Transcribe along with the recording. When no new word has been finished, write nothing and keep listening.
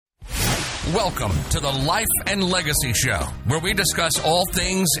Welcome to the Life and Legacy Show, where we discuss all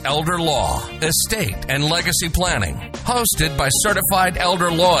things elder law, estate, and legacy planning. Hosted by certified elder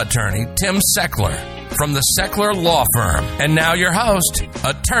law attorney Tim Seckler from the Seckler Law Firm. And now your host,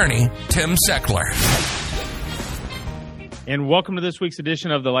 attorney Tim Seckler. And welcome to this week's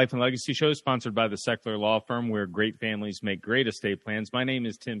edition of the Life and Legacy Show, sponsored by the Seckler Law Firm, where great families make great estate plans. My name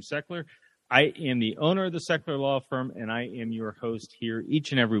is Tim Seckler. I am the owner of the Seckler Law Firm, and I am your host here each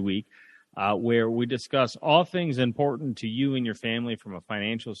and every week, where we discuss all things important to you and your family from a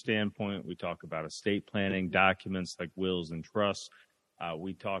financial standpoint. We talk about estate planning, documents like wills and trusts.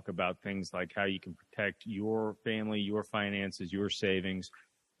 We talk about things like how you can protect your family, your finances, your savings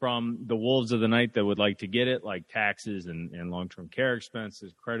from the wolves of the night that would like to get it, like taxes and long-term care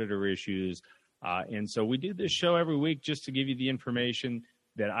expenses, creditor issues. And so we do this show every week just to give you the information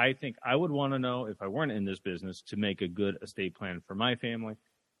that I think I would want to know if I weren't in this business to make a good estate plan for my family.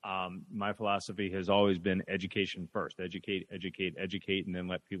 My philosophy has always been education first. Educate, and then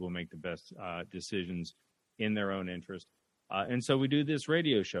let people make the best decisions in their own interest. And so we do this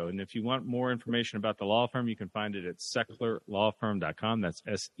radio show. And if you want more information about the law firm, you can find it at secklerlawfirm.com. That's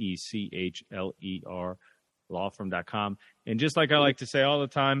SECHLER lawfirm.com. And just like I like to say all the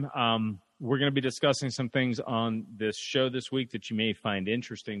time, we're going to be discussing some things on this show this week that you may find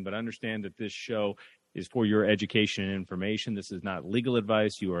interesting, but understand that this show is for your education and information. This is not legal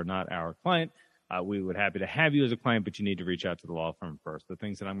advice. You are not our client. We would be happy to have you as a client, but you need to reach out to the law firm first. The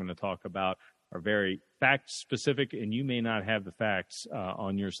things that I'm going to talk about are very fact-specific, and you may not have the facts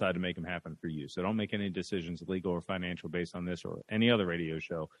on your side to make them happen for you. So don't make any decisions, legal or financial, based on this or any other radio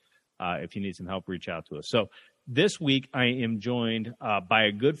show. If you need some help, reach out to us. So this week, I am joined by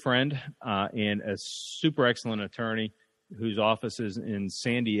a good friend and a super excellent attorney whose office is in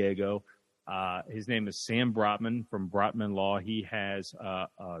San Diego. His name is Sam Brotman from Brotman Law. He has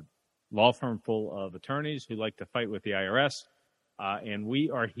a law firm full of attorneys who like to fight with the IRS. And we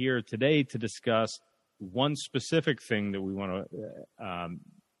are here today to discuss one specific thing that we want to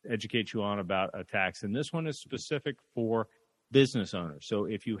educate you on about a tax. And this one is specific for business owners. So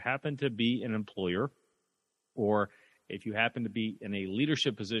if you happen to be an employer, or if you happen to be in a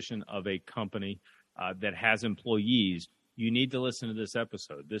leadership position of a company that has employees, you need to listen to this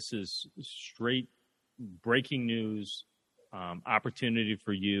episode. This is straight breaking news, opportunity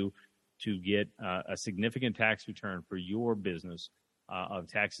for you to get a significant tax return for your business of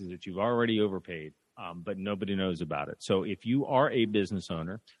taxes that you've already overpaid, but nobody knows about it. So if you are a business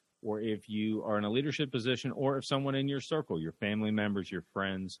owner, or if you are in a leadership position, or if someone in your circle, your family members, your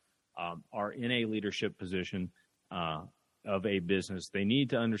friends, are in a leadership position of a business, they need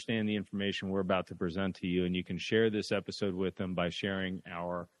to understand the information we're about to present to you. And you can share this episode with them by sharing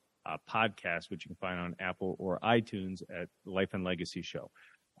our podcast, which you can find on Apple or iTunes at Life and Legacy Show.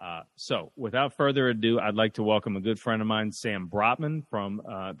 So without further ado, I'd like to welcome a good friend of mine, Sam Brotman from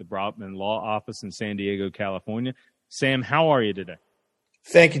the Brotman Law Office in San Diego, California. Sam, how are you today?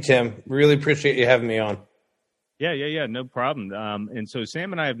 Thank you, Tim. Really appreciate you having me on. Yeah, no problem. And so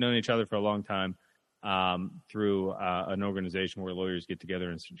Sam and I have known each other for a long time through an organization where lawyers get together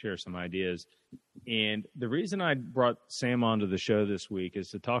and share some ideas. And the reason I brought Sam onto the show this week is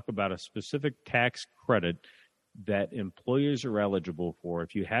to talk about a specific tax credit that employers are eligible for.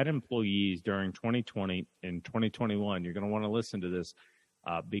 If you had employees during 2020 and 2021, you're going to want to listen to this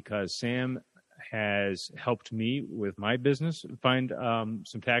because Sam has helped me with my business find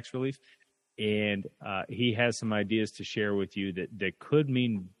some tax relief. And he has some ideas to share with you that could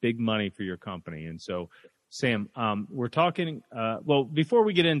mean big money for your company. And so, Sam, we're talking, well, before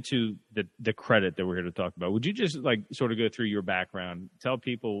we get into the credit that we're here to talk about, would you just sort of go through your background, tell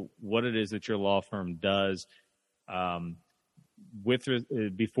people what it is that your law firm does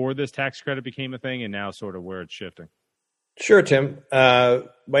before this tax credit became a thing and now sort of where it's shifting? Sure, Tim. My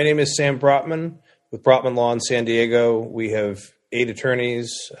name is Sam Brotman with Brotman Law in San Diego. We have 8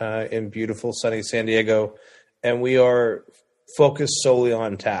 attorneys in beautiful, sunny San Diego, and we are focused solely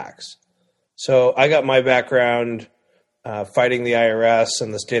on tax. So I got my background fighting the IRS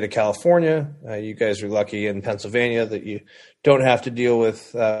in the state of California. You guys are lucky in Pennsylvania that you don't have to deal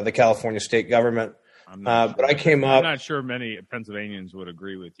with the California state government. But I came up. I'm not sure many Pennsylvanians would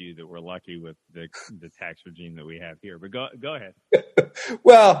agree with you that we're lucky with the tax regime that we have here. But go ahead.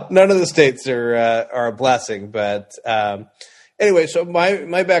 Well, none of the states are a blessing, but anyway. So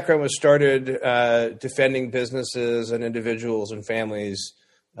my background was started defending businesses and individuals and families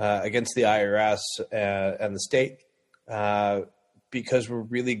against the IRS and the state because we're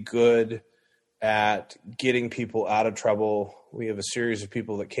really good at getting people out of trouble. We have a series of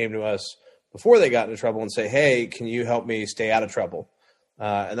people that came to us before they got into trouble and say, hey, can you help me stay out of trouble?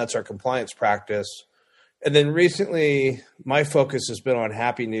 and that's our compliance practice. And then recently, my focus has been on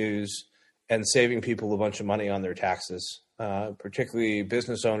happy news and saving people a bunch of money on their taxes, particularly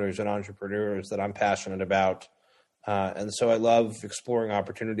business owners and entrepreneurs that I'm passionate about. And so I love exploring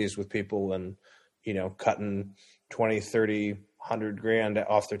opportunities with people and, cutting 20, 30, 100 grand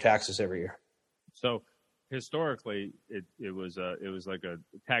off their taxes every year. So historically, it was like a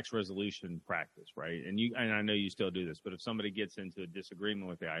tax resolution practice, right? And I know you still do this, but if somebody gets into a disagreement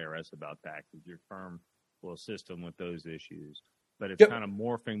with the IRS about taxes, your firm will assist them with those issues. But it's kind of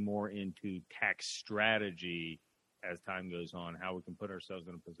morphing more into tax strategy as time goes on, how we can put ourselves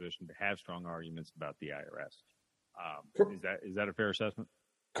in a position to have strong arguments about the IRS. Is that a fair assessment?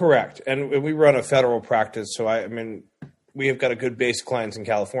 Correct. And we run a federal practice. So we have got a good base of clients in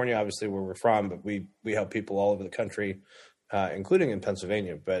California, obviously where we're from, but we help people all over the country, including in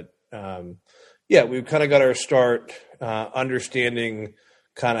Pennsylvania. But we've kind of got our start understanding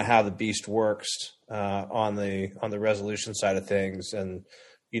kind of how the beast works on the resolution side of things. And,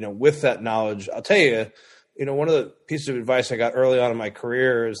 with that knowledge, I'll tell you, one of the pieces of advice I got early on in my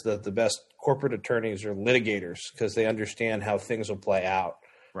career is that the best corporate attorneys are litigators because they understand how things will play out.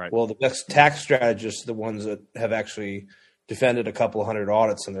 Right. Well, the best tax strategists are the ones that have actually defended a couple of hundred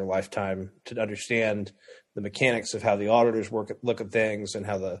audits in their lifetime to understand the mechanics of how the auditors look at things and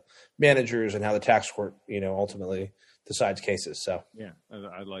how the managers and how the tax court, ultimately decides cases. So yeah,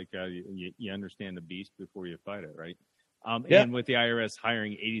 I like you understand the beast before you fight it, right? Yeah. And with the IRS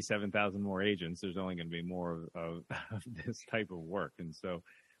hiring 87,000 more agents, there's only going to be more of this type of work. And so,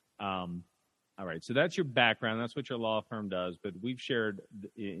 all right, so that's your background. That's what your law firm does. But we've shared,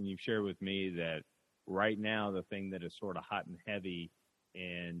 and you've shared with me that right now the thing that is sort of hot and heavy,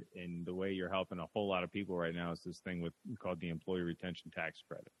 and the way you're helping a whole lot of people right now is this thing called the Employee Retention Tax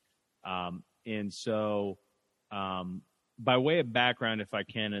Credit. And so, by way of background, if I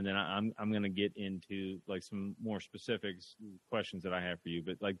can, and then I'm going to get into like some more specifics questions that I have for you.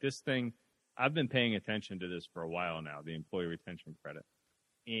 But like this thing, I've been paying attention to this for a while now, the Employee Retention Credit,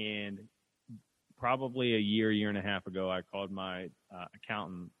 and probably a year and a half ago, I called my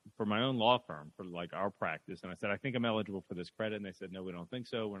accountant for my own law firm for like our practice. And I said, I think I'm eligible for this credit. And they said, no, we don't think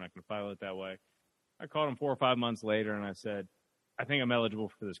so. We're not going to file it that way. I called them 4 or 5 months later and I said, I think I'm eligible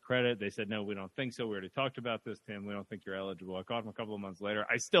for this credit. They said, no, we don't think so. We already talked about this, Tim. We don't think you're eligible. I called them a couple of months later.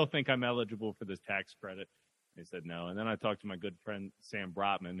 I still think I'm eligible for this tax credit. They said no. And then I talked to my good friend, Sam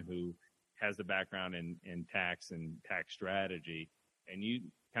Brotman, who has the background in tax and tax strategy. And you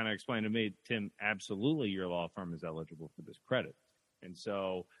kind of explained to me, Tim, absolutely your law firm is eligible for this credit. And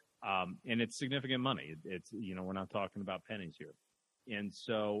so, and it's significant money. It's, we're not talking about pennies here. And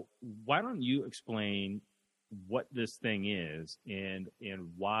so why don't you explain what this thing is and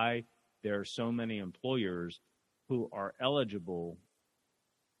why there are so many employers who are eligible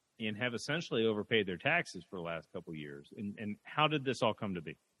and have essentially overpaid their taxes for the last couple of years. And how did this all come to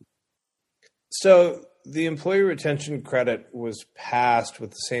be? So the Employee Retention Credit was passed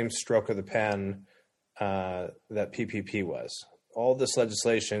with the same stroke of the pen that PPP was. All this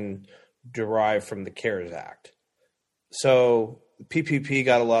legislation derived from the CARES Act. So PPP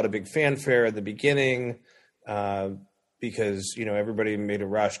got a lot of big fanfare at the beginning because, everybody made a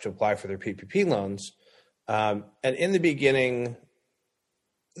rush to apply for their PPP loans. And in the beginning,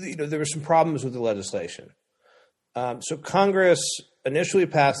 there were some problems with the legislation. So Congress initially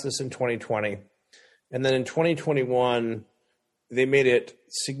passed this in 2020, and then in 2021, they made it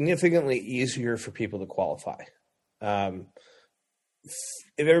significantly easier for people to qualify. If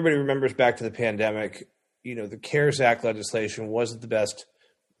everybody remembers back to the pandemic, the CARES Act legislation wasn't the best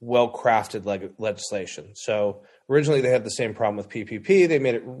well-crafted legislation. So originally they had the same problem with PPP. They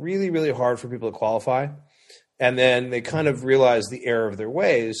made it really, really hard for people to qualify. And then they kind of realized the error of their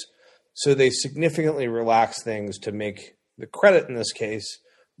ways. So they significantly relaxed things to make the credit, in this case,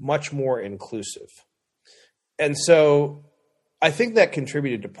 much more inclusive. And so I think that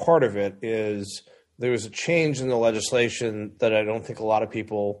contributed to part of it is there was a change in the legislation that I don't think a lot of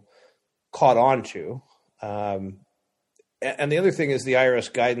people caught on to. And the other thing is the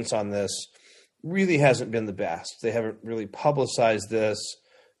IRS guidance on this really hasn't been the best. They haven't really publicized this,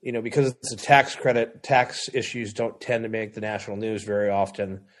 because it's a tax credit. Tax issues don't tend to make the national news very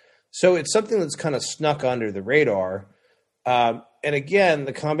often. So it's something that's kind of snuck under the radar. And again,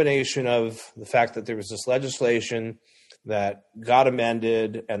 the combination of the fact that there was this legislation that got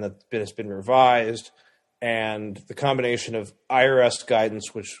amended and that has been revised, and the combination of IRS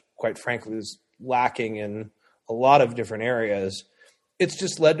guidance, which quite frankly is lacking in a lot of different areas, it's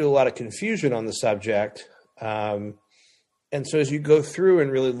just led to a lot of confusion on the subject. And so as you go through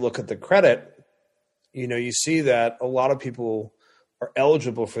and really look at the credit, you see that a lot of people are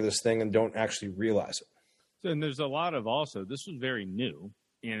eligible for this thing and don't actually realize it. So, and there's a lot of also, this was very new.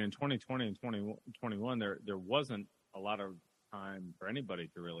 And in 2020 and 2021, there wasn't a lot of time for anybody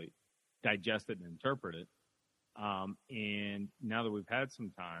to really digest it and interpret it. And now that we've had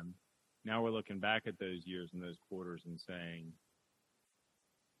some time, now we're looking back at those years and those quarters and saying,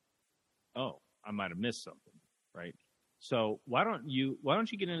 oh, I might have missed something, right? So why don't you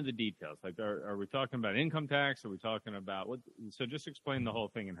get into the details? Like, are we talking about income tax? Are we talking about what? So just explain the whole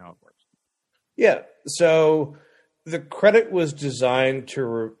thing and how it works. Yeah. So the credit was designed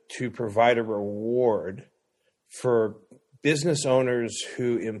to provide a reward for business owners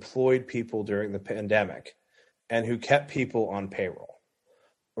who employed people during the pandemic and who kept people on payroll.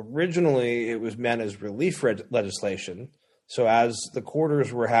 Originally, it was meant as relief legislation. So as the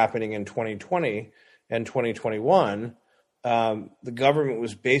quarters were happening in 2020 and 2021, the government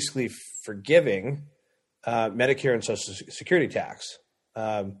was basically forgiving Medicare and Social Security tax.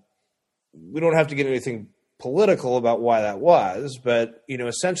 We don't have to get anything political about why that was, but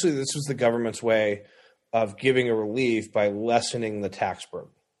essentially this was the government's way of giving a relief by lessening the tax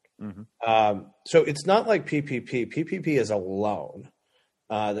burden. Mm-hmm. So it's not like PPP. PPP is a loan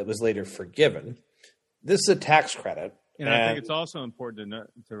that was later forgiven. This is a tax credit. And I think it's also important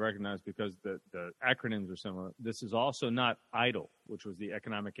to recognize, because the acronyms are similar. This is also not EIDL, which was the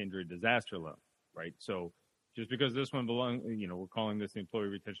Economic Injury Disaster Loan, right? So just because this one belongs, we're calling this the Employee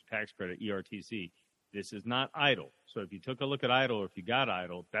Retention Tax Credit, ERTC. This is not EIDL. So if you took a look at EIDL, or if you got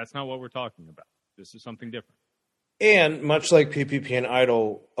EIDL, that's not what we're talking about. This is something different. And much like PPP and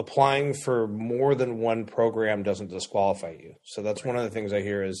EIDL, applying for more than one program doesn't disqualify you. So that's one of the things I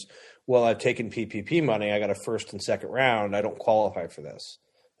hear is, well, I've taken PPP money, I got a first and second round, I don't qualify for this.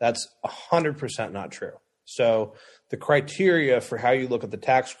 That's 100% not true. So the criteria for how you look at the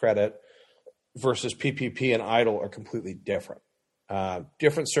tax credit versus PPP and EIDL are completely different.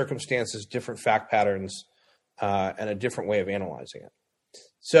 Different circumstances, different fact patterns, and a different way of analyzing it.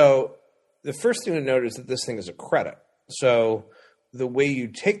 So the first thing to note is that this thing is a credit. So the way you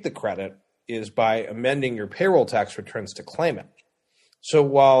take the credit is by amending your payroll tax returns to claim it. So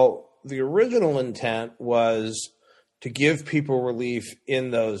while the original intent was to give people relief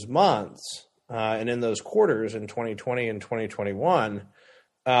in those months and in those quarters in 2020 and 2021,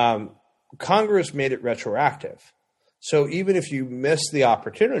 Congress made it retroactive. So even if you miss the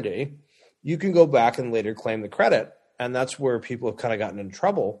opportunity, you can go back and later claim the credit. And that's where people have kind of gotten in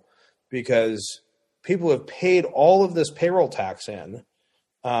trouble, because people have paid all of this payroll tax in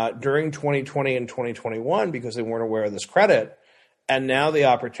during 2020 and 2021 because they weren't aware of this credit. And now the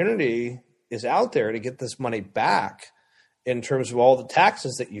opportunity is out there to get this money back in terms of all the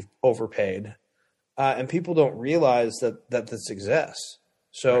taxes that you've overpaid. And people don't realize that this exists.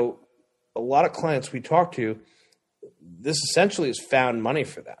 So a lot of clients we talk to, this essentially is found money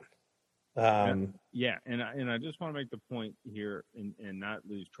for them. Yeah, and I just want to make the point here and not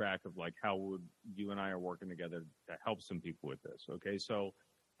lose track of like how would you and I are working together to help some people with this. Okay, so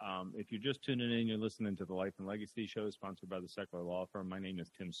if you're just tuning in, you're listening to the Life and Legacy Show, sponsored by the Seckler Law Firm. My name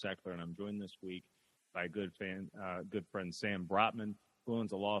is Tim Seckler, and I'm joined this week by a good friend Sam Brotman, who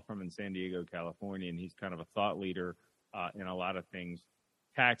owns a law firm in San Diego, California, and he's kind of a thought leader in a lot of things,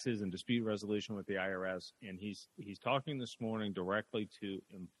 taxes and dispute resolution with the IRS. And he's talking this morning directly to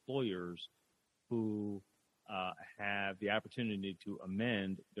employers who have the opportunity to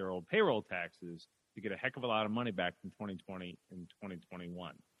amend their old payroll taxes to get a heck of a lot of money back from 2020 and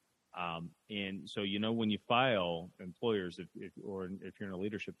 2021. And so, when you file, employers, if you're in a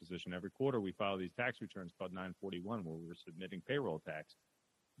leadership position, every quarter we file these tax returns called 941, where we're submitting payroll tax.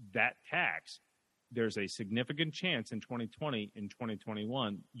 That tax, there's a significant chance in 2020 and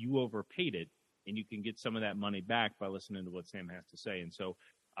 2021 you overpaid it, and you can get some of that money back by listening to what Sam has to say. And so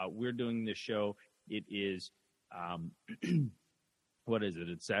we're doing this show. It is, what is it?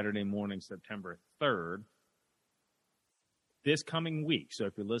 It's Saturday morning, September 3rd. This coming week. So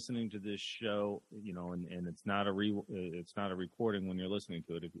if you're listening to this show, and it's not a recording when you're listening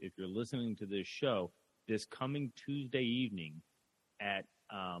to it. If you're listening to this show, this coming Tuesday evening at,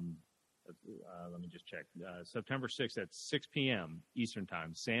 let me just check, September 6th at 6 p.m. Eastern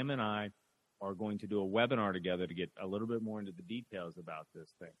Time, Sam and I are going to do a webinar together to get a little bit more into the details about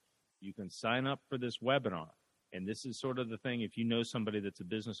this thing. You can sign up for this webinar. And this is sort of the thing. If you know somebody that's a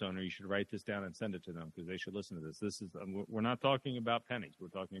business owner, you should write this down and send it to them, because they should listen to this. This is, we're not talking about pennies. We're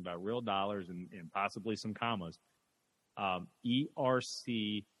talking about real dollars and possibly some commas.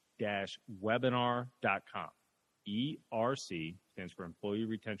 ERC-webinar.com. ERC stands for Employee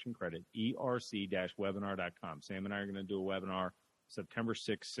Retention Credit. ERC-webinar.com. Sam and I are going to do a webinar September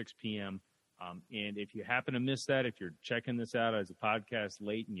 6th, 6 p.m. And if you happen to miss that, if you're checking this out as a podcast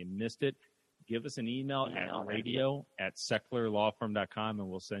late and you missed it, give us an email at radio@secklerlawfirm.com and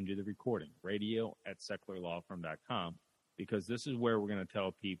we'll send you the recording, radio@secklerlawfirm.com, because this is where we're going to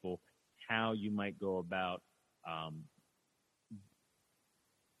tell people how you might go about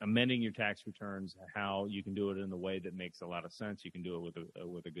amending your tax returns, how you can do it in a way that makes a lot of sense. You can do it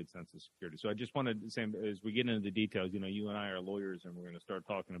with a good sense of security. So I just wanted to say, as we get into the details, you and I are lawyers, and we're going to start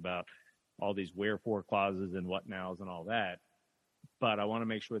talking about all these wherefore clauses and what nows and all that. But I want to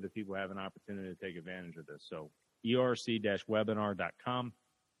make sure that people have an opportunity to take advantage of this. So erc-webinar.com,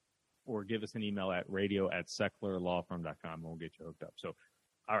 or give us an email at radio@secklerlawfirm.com, and we'll get you hooked up. So,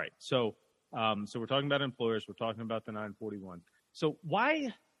 all right. So we're talking about employers. We're talking about the 941. So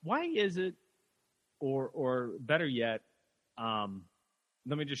why is it, or better yet, let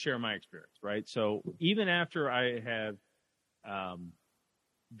me just share my experience, right? So even after I have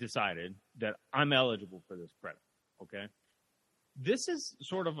decided that I'm eligible for this credit, okay, this is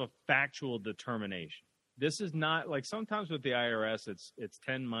sort of a factual determination. This is not like sometimes with the IRS, it's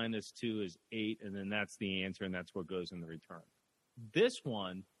 10 minus 2 is 8, and then that's the answer, and that's what goes in the return. This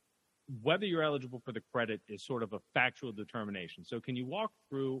one, whether you're eligible for the credit, is sort of a factual determination. So can you walk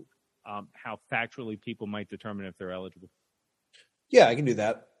through how factually people might determine if they're eligible? Yeah, I can do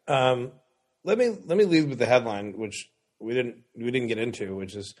that. Let me lead with the headline, which we didn't get into,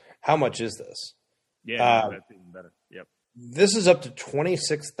 which is, how much is this? Yeah, that's even better. Yep. This is up to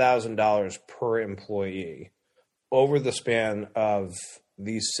 $26,000 per employee over the span of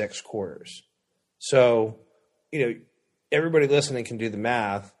these 6 quarters. So, everybody listening can do the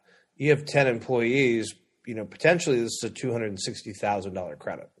math. You have 10 employees, potentially this is a $260,000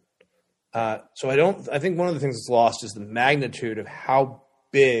 credit. So I think one of the things that's lost is the magnitude of how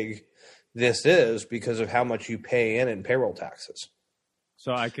big this is because of how much you pay in payroll taxes.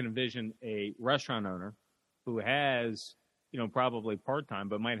 So I can envision a restaurant owner who has, probably part-time,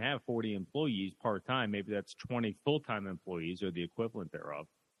 but might have 40 employees part-time. Maybe that's 20 full-time employees or the equivalent thereof.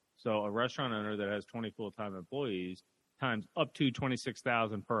 So a restaurant owner that has 20 full-time employees times up to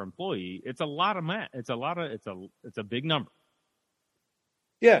 $26,000 per employee. It's a lot of math. It's a big number.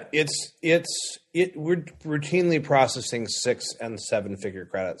 Yeah, we're routinely processing 6- and 7-figure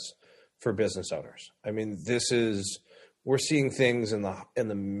credits for business owners. I mean, we're seeing things in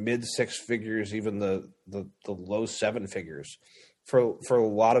the mid 6 figures, even the low 7 figures for a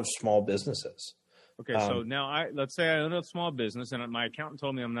lot of small businesses. Okay, so now let's say I own a small business and my accountant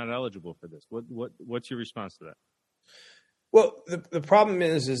told me I'm not eligible for this. What's your response to that? Well, the problem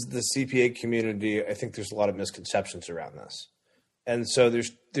is the CPA community, I think there's a lot of misconceptions around this. And so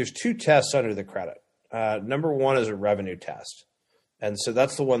there's 2 tests under the credit. Number 1 is a revenue test. And so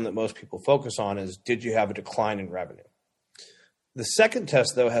that's the one that most people focus on, is, did you have a decline in revenue? The second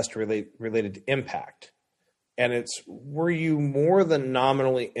test, though, has to related to impact. And it's, were you more than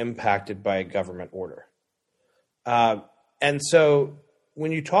nominally impacted by a government order? And so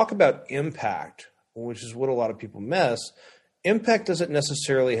when you talk about impact, which is what a lot of people miss, impact doesn't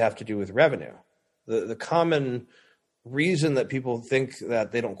necessarily have to do with revenue. The common reason that people think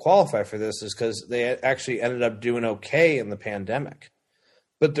that they don't qualify for this is because they actually ended up doing okay in the pandemic.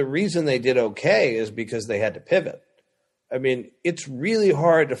 But the reason they did okay is because they had to pivot. I mean, it's really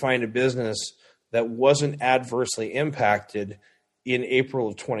hard to find a business that wasn't adversely impacted in April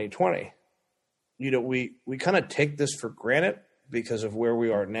of 2020. We kind of take this for granted because of where we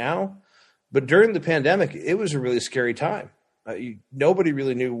are now. But during the pandemic, it was a really scary time. Nobody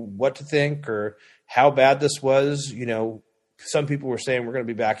really knew what to think or how bad this was. Some people were saying we're going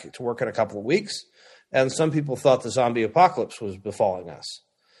to be back to work in a couple of weeks, and some people thought the zombie apocalypse was befalling us.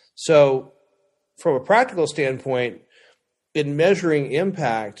 So from a practical standpoint, in measuring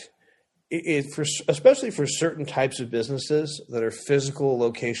impact, especially for certain types of businesses that are physical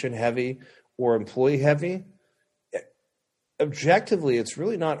location heavy or employee heavy, objectively, it's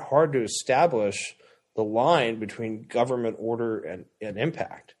really not hard to establish the line between government order and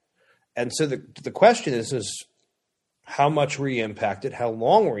impact. And so the question is how much were you impacted? How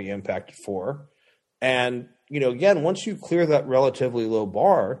long were you impacted for? And, again, once you clear that relatively low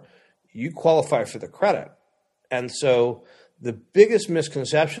bar, you qualify for the credit. And so the biggest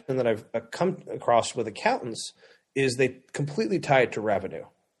misconception that I've come across with accountants is they completely tie it to revenue.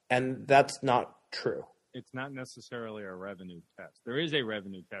 And that's not true. It's not necessarily a revenue test. There is a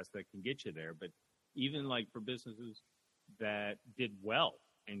revenue test that can get you there, but even like for businesses that did well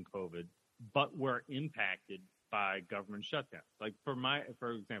in COVID, but were impacted by government shutdown. Like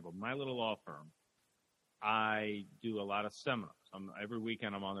for example, my little law firm, I do a lot of seminars. Every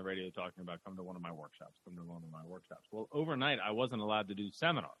weekend I'm on the radio talking about come to one of my workshops. Well, overnight I wasn't allowed to do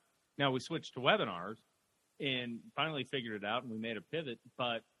seminars. Now we switched to webinars and finally figured it out, and we made a pivot,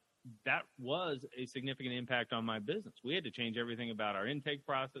 but that was a significant impact on my business. We had to change everything about our intake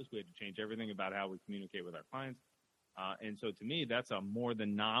process. We had to change everything about how we communicate with our clients. And so to me, that's a more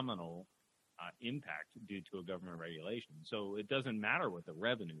than nominal impact due to a government regulation. So it doesn't matter what the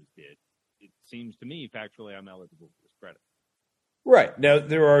revenues did. It seems to me, factually, I'm eligible for this credit. Right. Now,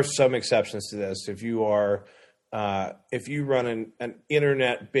 there are some exceptions to this. If you run an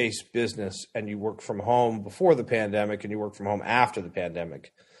internet-based business and you work from home before the pandemic and you work from home after the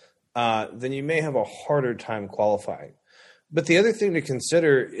pandemic, then you may have a harder time qualifying. But the other thing to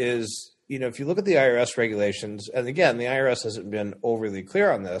consider is, if you look at the IRS regulations, and again, the IRS hasn't been overly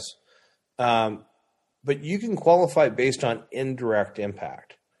clear on this, but you can qualify based on indirect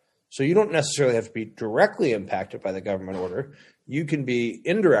impact. So you don't necessarily have to be directly impacted by the government order. You can be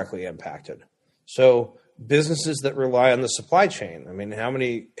indirectly impacted. So businesses that rely on the supply chain. I mean, how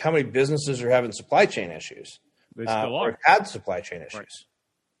many businesses are having supply chain issues? They still are. Or had supply chain issues.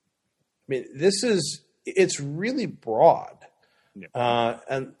 Right. I mean, it's really broad. Yeah.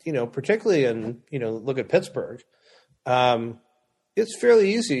 And, particularly in, look at Pittsburgh, it's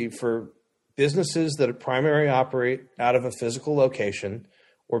fairly easy for businesses that primarily operate out of a physical location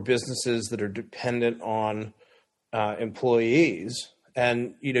or businesses that are dependent on employees.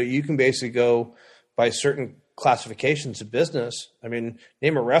 And, you can basically go by certain classifications of business. I mean,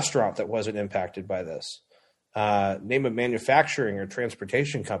 name a restaurant that wasn't impacted by this. Name a manufacturing or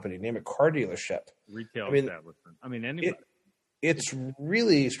transportation company. Name a car dealership. Retail establishment. I mean, anybody. It's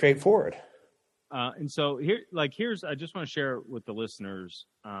really straightforward. And so here's, I just want to share with the listeners,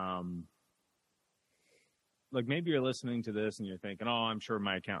 maybe you're listening to this and you're thinking, oh, I'm sure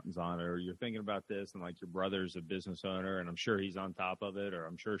my accountant's on it, or you're thinking about this and your brother's a business owner and I'm sure he's on top of it, or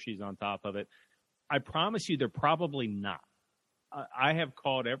I'm sure she's on top of it. I promise you they're probably not. I have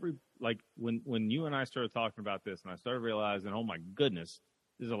called when you and I started talking about this and I started realizing, oh my goodness,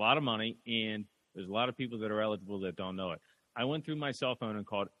 there's a lot of money and there's a lot of people that are eligible that don't know it. I went through my cell phone and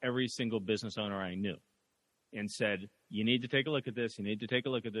called every single business owner I knew and said, you need to take a look at this. You need to take a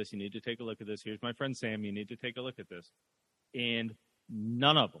look at this. You need to take a look at this. Here's my friend Sam. You need to take a look at this. And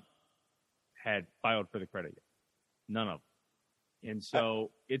none of them had filed for the credit yet. None of them. And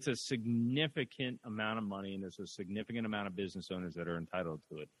so it's a significant amount of money, and there's a significant amount of business owners that are entitled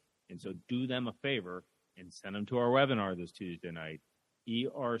to it. And so do them a favor and send them to our webinar this Tuesday night,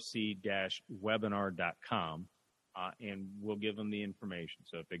 erc-webinar.com, and we'll give them the information.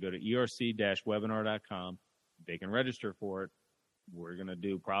 So if they go to erc-webinar.com, they can register for it. We're going to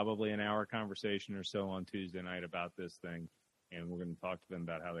do probably an hour conversation or so on Tuesday night about this thing, and we're going to talk to them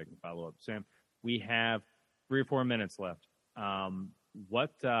about how they can follow up. Sam, we have 3 or 4 minutes left.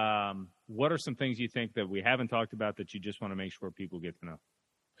 What are some things you think that we haven't talked about that you just want to make sure people get to know?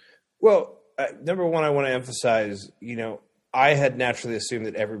 Well, number one, I want to emphasize, I had naturally assumed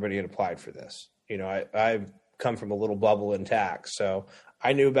that everybody had applied for this. I've come from a little bubble in tax, so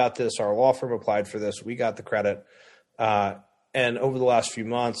I knew about this. Our law firm applied for this. We got the credit. And over the last few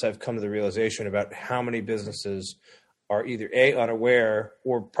months, I've come to the realization about how many businesses are either A, unaware,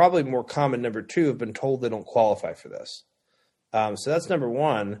 or probably more common, number two, have been told they don't qualify for this. So that's number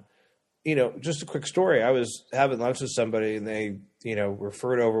one. Just a quick story. I was having lunch with somebody and they,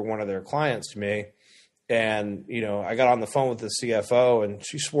 referred over one of their clients to me. And, I got on the phone with the CFO and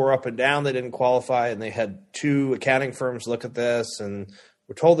she swore up and down they didn't qualify. And they had 2 accounting firms look at this and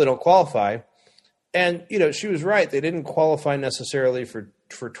were told they don't qualify. And, she was right. They didn't qualify necessarily for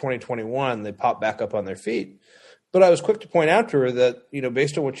 2021. They popped back up on their feet. But I was quick to point out to her that,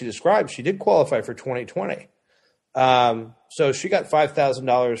 based on what you described, she did qualify for 2020. So she got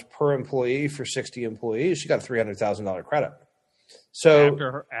 $5,000 per employee for 60 employees. She got a $300,000 credit.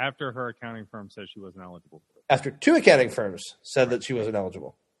 So after her accounting firm said she wasn't eligible for it. After 2 accounting firms said that she wasn't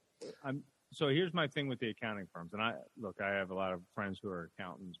eligible. So here's my thing with the accounting firms. And I have a lot of friends who are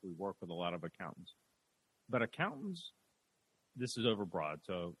accountants. We work with a lot of accountants. But accountants, this is overbroad,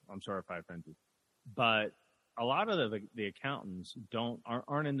 so I'm sorry if I offend you. But a lot of the accountants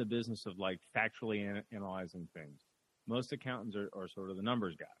aren't in the business of factually analyzing things. Most accountants are sort of the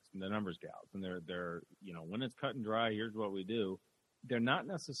numbers guys and the numbers gals, and they're when it's cut and dry, here's what we do. They're not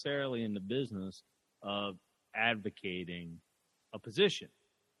necessarily in the business of advocating a position.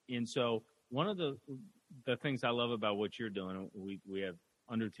 And so one of the things I love about what you're doing, we have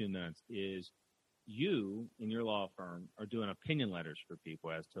under 2 minutes, is you and your law firm are doing opinion letters for people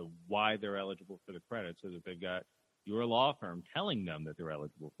as to why they're eligible for the credit, so that they've got your law firm telling them that they're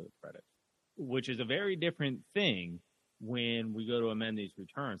eligible for the credit, which is a very different thing when we go to amend these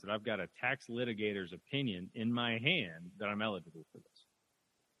returns, that I've got a tax litigator's opinion in my hand that I'm eligible for this.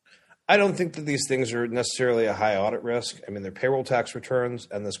 I don't think that these things are necessarily a high audit risk. I mean, they're payroll tax returns,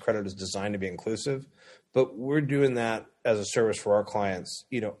 and this credit is designed to be inclusive. But we're doing that as a service for our clients.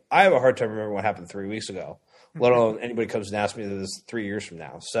 I have a hard time remembering what happened 3 weeks ago, let alone anybody comes and asks me this 3 years from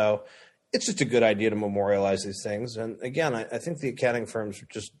now. So it's just a good idea to memorialize these things. And again, I think the accounting firms are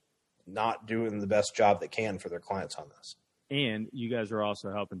just not doing the best job they can for their clients on this. And you guys are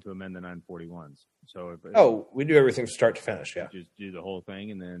also helping to amend the 941s. So we do everything from start to finish. Yeah, just do the whole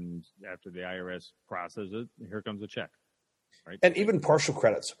thing, and then after the IRS processes it, here comes a check. Right. And even partial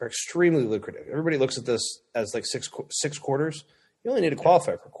credits are extremely lucrative. Everybody looks at this as like six quarters. You only need to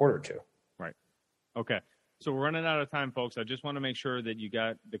qualify for a quarter or two. Right. Okay. So we're running out of time, folks. I just want to make sure that you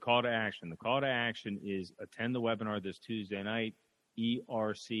got the call to action. The call to action is attend the webinar this Tuesday night,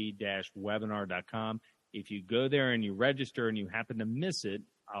 erc-webinar.com. If you go there and you register and you happen to miss it,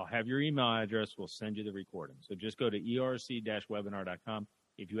 I'll have your email address. We'll send you the recording. So just go to erc-webinar.com.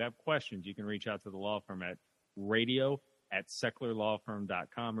 If you have questions, you can reach out to the law firm at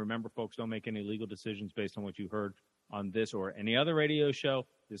radio@secklerlawfirm.com. Remember, folks, don't make any legal decisions based on what you heard on this or any other radio show.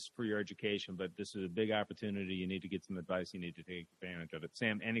 This is for your education, but this is a big opportunity. You need to get some advice. You need to take advantage of it.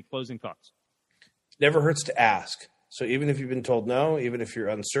 Sam, any closing thoughts? It never hurts to ask. So even if you've been told no, even if you're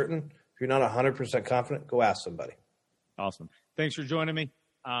uncertain, if you're not 100% confident, go ask somebody. Awesome. Thanks for joining me.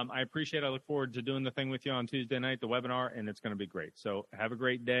 I appreciate it. I look forward to doing the thing with you on Tuesday night, the webinar, and it's going to be great. So have a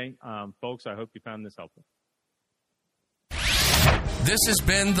great day. Folks, I hope you found this helpful. This has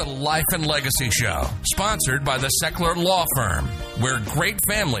been the Life and Legacy Show, sponsored by the Seckler Law Firm, where great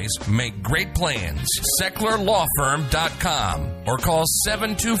families make great plans. SecklerLawFirm.com or call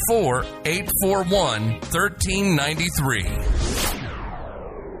 724-841-1393.